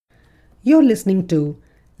You're listening to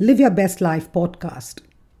Live Your Best Life podcast.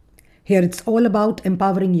 Here it's all about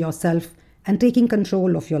empowering yourself and taking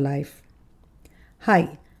control of your life.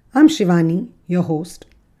 Hi, I'm Shivani, your host,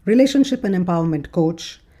 relationship and empowerment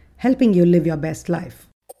coach, helping you live your best life.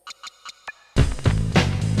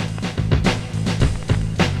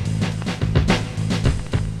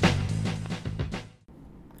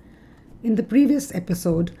 In the previous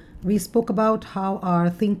episode, we spoke about how our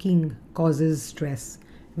thinking causes stress.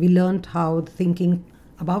 We learned how thinking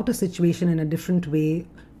about a situation in a different way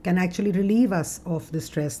can actually relieve us of the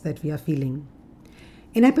stress that we are feeling.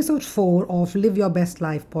 In episode 4 of Live Your Best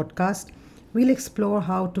Life podcast, we'll explore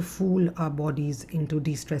how to fool our bodies into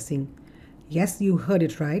de stressing. Yes, you heard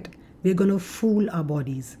it right. We're going to fool our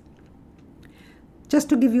bodies. Just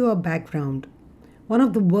to give you a background, one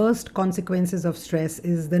of the worst consequences of stress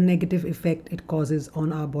is the negative effect it causes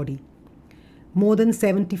on our body. More than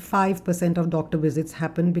 75% of doctor visits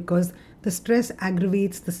happen because the stress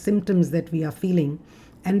aggravates the symptoms that we are feeling,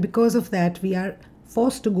 and because of that, we are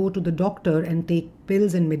forced to go to the doctor and take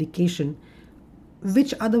pills and medication,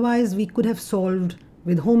 which otherwise we could have solved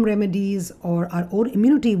with home remedies, or our own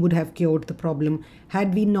immunity would have cured the problem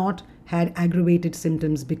had we not had aggravated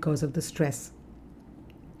symptoms because of the stress.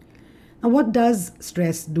 Now, what does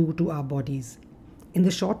stress do to our bodies? In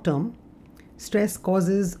the short term, stress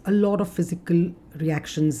causes a lot of physical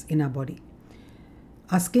reactions in our body.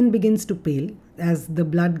 Our skin begins to pale as the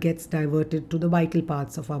blood gets diverted to the vital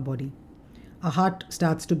parts of our body. Our heart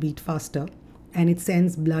starts to beat faster and it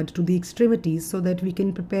sends blood to the extremities so that we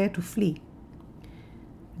can prepare to flee.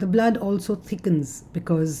 The blood also thickens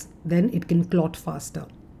because then it can clot faster.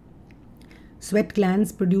 Sweat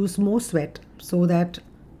glands produce more sweat so that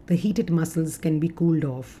the heated muscles can be cooled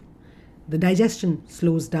off. The digestion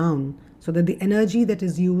slows down so that the energy that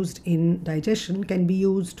is used in digestion can be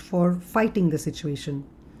used for fighting the situation.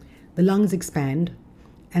 The lungs expand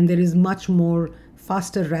and there is much more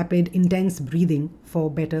faster, rapid, intense breathing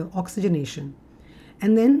for better oxygenation.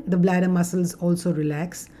 And then the bladder muscles also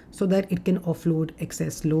relax so that it can offload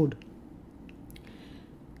excess load.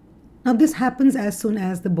 Now this happens as soon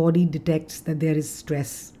as the body detects that there is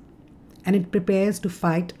stress and it prepares to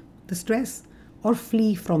fight the stress or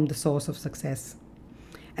flee from the source of success.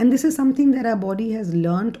 And this is something that our body has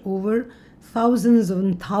learned over thousands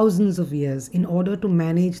and thousands of years in order to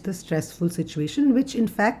manage the stressful situation, which in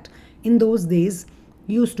fact in those days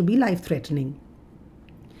used to be life-threatening.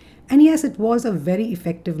 And yes, it was a very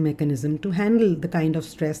effective mechanism to handle the kind of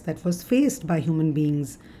stress that was faced by human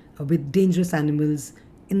beings with dangerous animals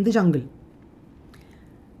in the jungle.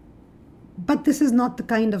 But this is not the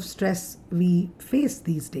kind of stress we face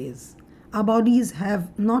these days. Our bodies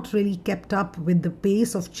have not really kept up with the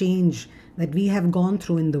pace of change that we have gone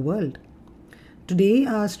through in the world. Today,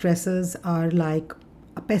 our stressors are like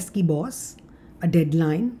a pesky boss, a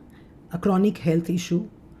deadline, a chronic health issue,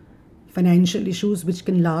 financial issues which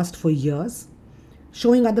can last for years,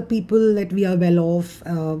 showing other people that we are well off,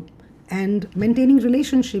 and maintaining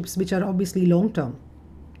relationships which are obviously long-term.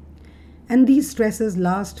 And these stresses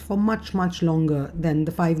last for much, much longer than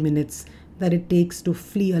the 5 minutes that it takes to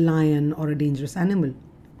flee a lion or a dangerous animal.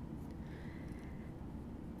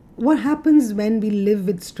 What happens when we live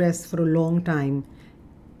with stress for a long time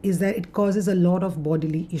is that it causes a lot of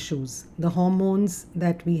bodily issues. The hormones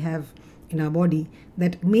that we have in our body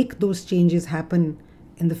that make those changes happen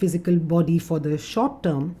in the physical body for the short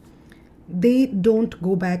term, they don't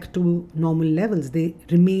go back to normal levels. They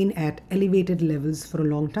remain at elevated levels for a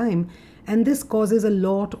long time, and this causes a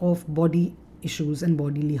lot of body issues and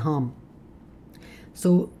bodily harm.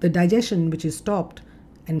 So the digestion, which is stopped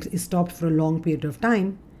and is stopped for a long period of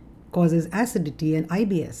time, causes acidity and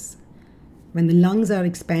IBS. When the lungs are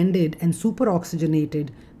expanded and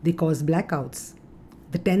superoxygenated, they cause blackouts.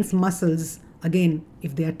 The tense muscles, again,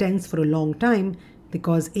 if they are tense for a long time, they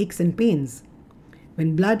cause aches and pains.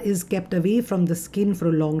 When blood is kept away from the skin for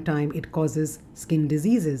a long time, it causes skin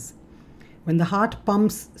diseases. When the heart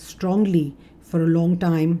pumps strongly for a long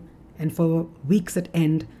time and for weeks at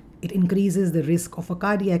end, it increases the risk of a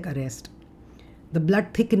cardiac arrest. The blood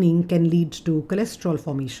thickening can lead to cholesterol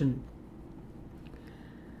formation.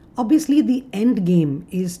 Obviously, the end game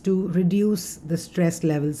is to reduce the stress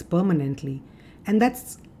levels permanently, and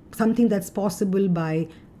that's something that's possible by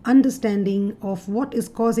understanding of what is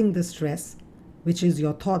causing the stress, which is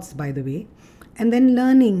your thoughts, by the way, and then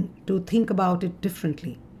learning to think about it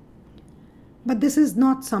differently. But this is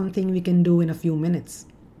not something we can do in a few minutes.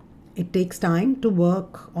 It takes time to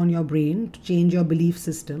work on your brain, to change your belief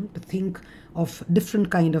system, to think of different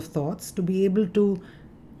kind of thoughts, to be able to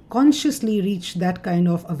consciously reach that kind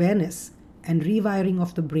of awareness. And rewiring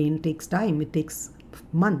of the brain takes time. It takes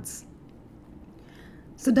months.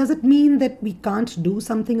 So, does it mean that we can't do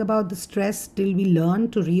something about the stress till we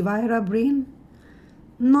learn to rewire our brain?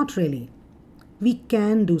 Not really. We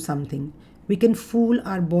can do something. We can fool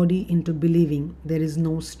our body into believing there is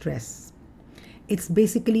no stress. It's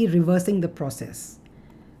basically reversing the process.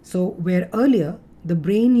 So, where earlier the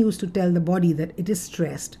brain used to tell the body that it is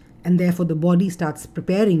stressed and therefore the body starts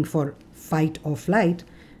preparing for fight or flight,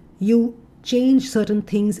 you change certain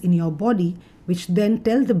things in your body which then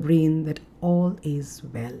tell the brain that all is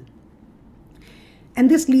well. And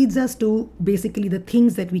this leads us to basically the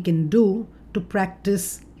things that we can do to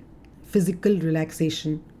practice physical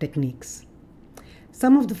relaxation techniques.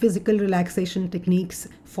 Some of the physical relaxation techniques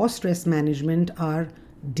for stress management are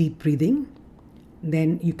deep breathing.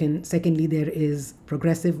 Then secondly, there is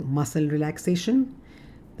progressive muscle relaxation.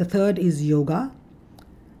 The third is yoga.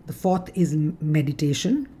 The fourth is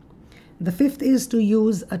meditation. The fifth is to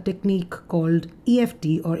use a technique called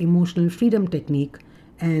EFT or emotional freedom technique,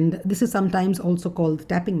 and this is sometimes also called the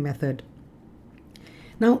tapping method.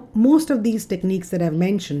 Now, most of these techniques that I've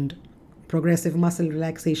mentioned, progressive muscle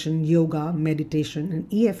relaxation, yoga, meditation,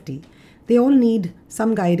 and EFT, they all need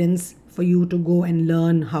some guidance for you to go and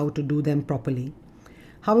learn how to do them properly.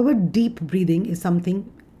 However, deep breathing is something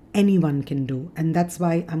anyone can do, and that's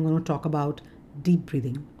why I'm going to talk about deep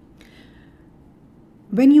breathing.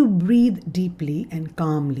 When you breathe deeply and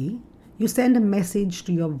calmly, you send a message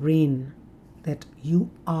to your brain that you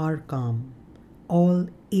are calm. All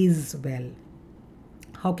is well.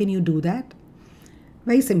 How can you do that?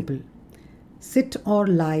 Very simple. Sit or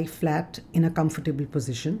lie flat in a comfortable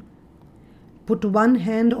position. Put one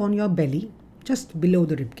hand on your belly, just below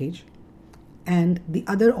the ribcage, and the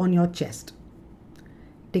other on your chest.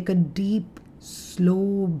 Take a deep,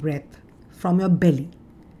 slow breath from your belly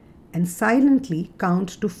and silently count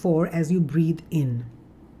to 4 as you breathe in.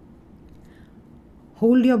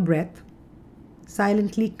 Hold your breath,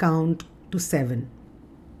 silently count to 7,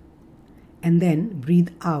 and then breathe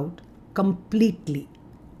out completely,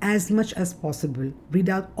 as much as possible. Breathe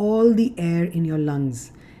out all the air in your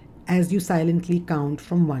lungs as you silently count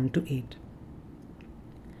from 1 to 8.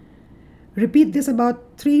 Repeat this about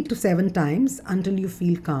 3 to 7 times until you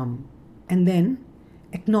feel calm, and then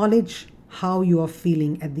acknowledge how you are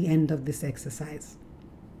feeling at the end of this exercise.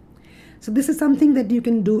 So this is something that you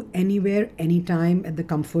can do anywhere, anytime, at the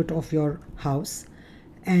comfort of your house.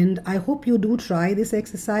 And I hope you do try this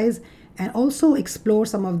exercise and also explore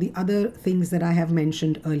some of the other things that I have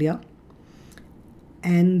mentioned earlier.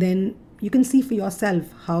 And then you can see for yourself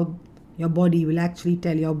how your body will actually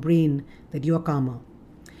tell your brain that you are calmer.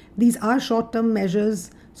 These are short-term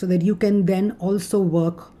measures so that you can then also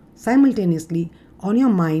work simultaneously on your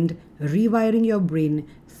mind, rewiring your brain,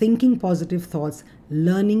 thinking positive thoughts,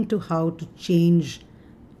 learning to how to change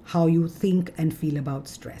how you think and feel about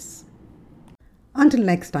stress. Until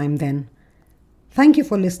next time then, thank you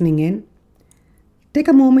for listening in. Take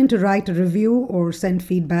a moment to write a review or send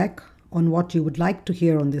feedback on what you would like to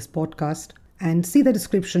hear on this podcast, and see the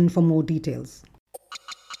description for more details.